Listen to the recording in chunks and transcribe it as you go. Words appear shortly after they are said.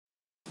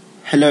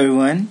Hello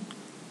everyone,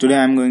 today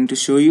I am going to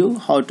show you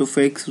how to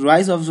fix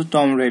Rise of the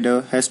Tomb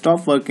Raider has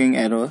stopped working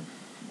error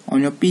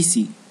on your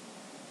PC.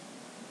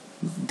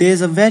 There is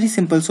a very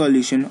simple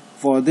solution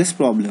for this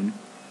problem.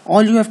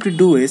 All you have to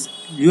do is,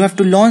 you have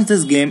to launch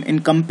this game in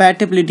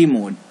compatibility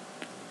mode.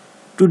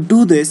 To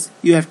do this,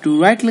 you have to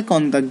right click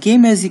on the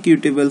game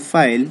executable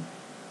file,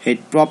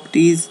 hit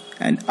properties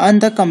and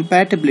under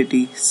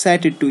compatibility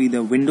set it to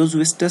either Windows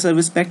Vista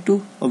Service Pack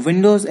 2 or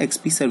Windows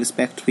XP Service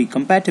Pack 3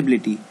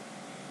 compatibility.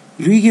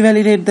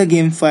 Revalidate the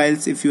game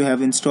files if you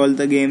have installed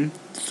the game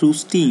through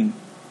Steam.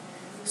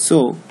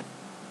 So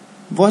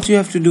what you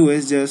have to do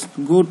is just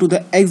go to the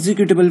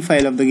executable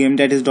file of the game,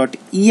 that is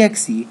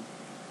 .exe,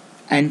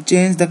 and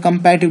change the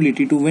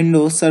compatibility to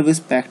Windows Service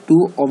Pack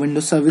 2 or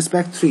Windows Service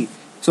Pack 3.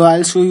 So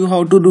I'll show you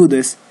how to do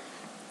this.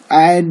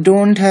 I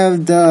don't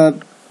have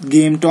the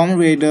game Tomb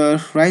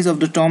Raider, Rise of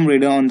the Tomb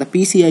Raider on the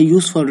PC I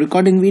use for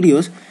recording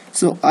videos,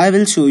 so I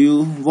will show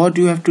you what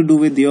you have to do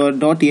with your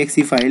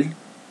 .exe file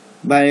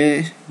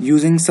by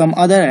using some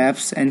other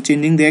apps and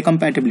changing their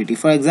compatibility.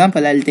 For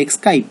example, I'll take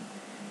Skype.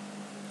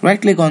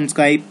 Right click on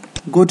Skype,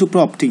 go to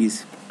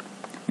properties.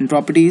 In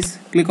properties,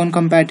 click on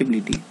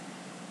compatibility.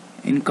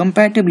 In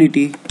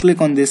compatibility, click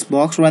on this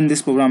box, run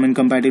this program in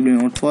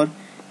compatibility mode for,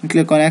 and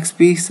click on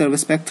XP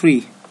Service Pack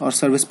 3 or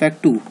Service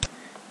Pack 2.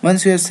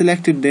 Once you have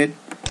selected it,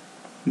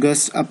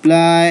 just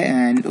apply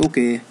and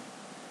OK.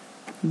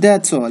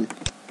 That's all.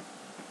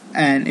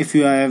 And if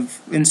you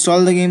have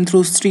installed the game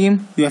through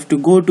Steam, you have to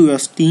go to your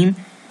Steam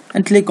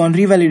and click on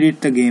revalidate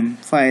the game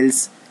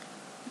files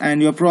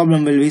and your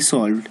problem will be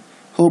solved.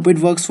 Hope it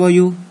works for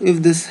you.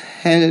 If this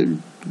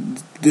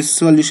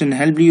solution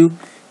helped you,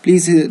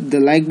 please hit the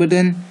like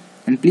button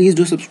and please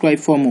do subscribe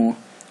for more.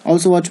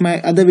 Also watch my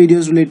other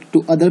videos related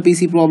to other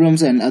PC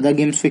problems and other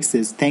games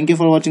fixes. Thank you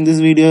for watching this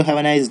video. Have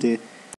a nice day.